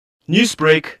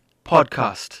Newsbreak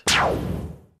Podcast.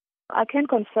 I can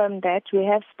confirm that we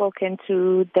have spoken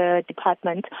to the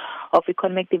Department of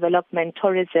Economic Development,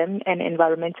 Tourism and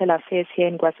Environmental Affairs here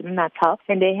in KwaZulu-Natal,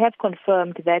 and they have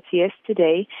confirmed that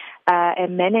yesterday a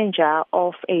manager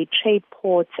of a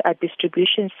Tradeport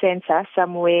Distribution Centre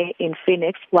somewhere in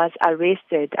Phoenix was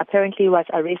arrested. Apparently was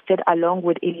arrested along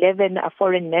with 11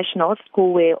 foreign nationals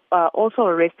who were also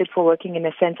arrested for working in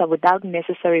a centre without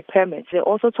necessary permits. They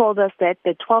also told us that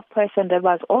the 12th person that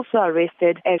was also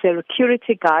arrested as a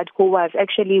security guard who was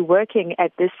actually working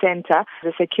at this centre,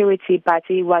 the security, but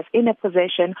he was in a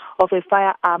possession of a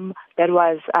firearm that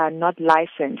was not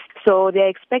licensed. So they're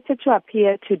expected to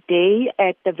appear today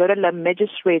at the Verulam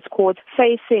Magistrates Court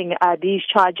facing these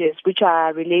charges, which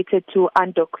are related to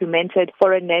undocumented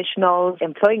foreign nationals,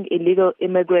 employing illegal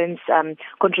immigrants,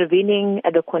 contravening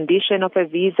the condition of a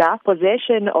visa,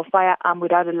 possession of firearm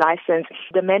without a license.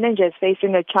 The manager is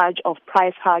facing a charge of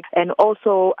price hike and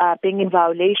also being in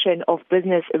violation of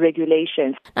business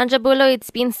regulations. Nonjabulo,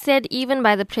 it's been said even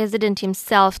by the president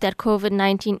himself that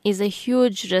COVID-19 is a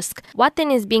huge risk. What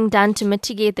then is being done to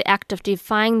mitigate the act of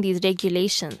defying these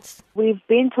regulations? We've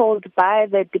been told by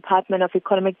the Department of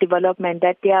Economic Development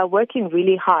that they are working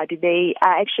really hard. They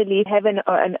are actually having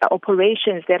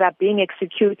operations that are being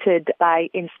executed by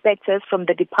inspectors from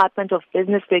the Department of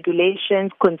Business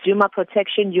Regulations, Consumer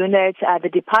Protection Unit, the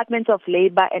Department of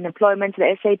Labour and Employment,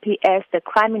 the SABC, the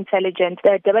Crime Intelligence,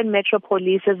 the Durban Metro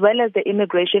Police, as well as the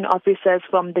immigration officers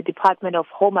from the Department of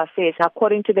Home Affairs.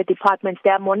 According to the departments, they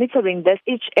are monitoring this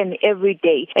each and every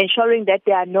day, ensuring that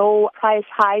there are no price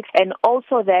hikes and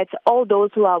also that all those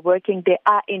who are working, they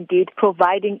are indeed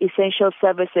providing essential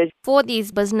services. For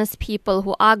these business people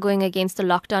who are going against the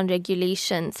lockdown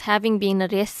regulations, having been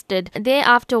arrested,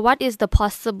 thereafter, what is the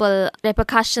possible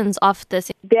repercussions of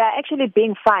this? They are actually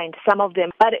being fined, some of them.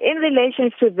 But in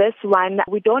relation to this one,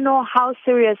 we don't know how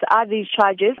serious are these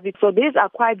charges. So these are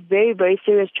quite very, very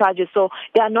serious charges. So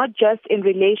they are not just in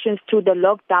relation to the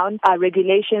lockdown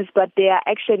regulations, but they are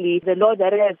actually the law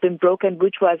that has been broken,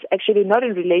 which was actually not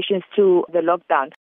in relation to the lockdown.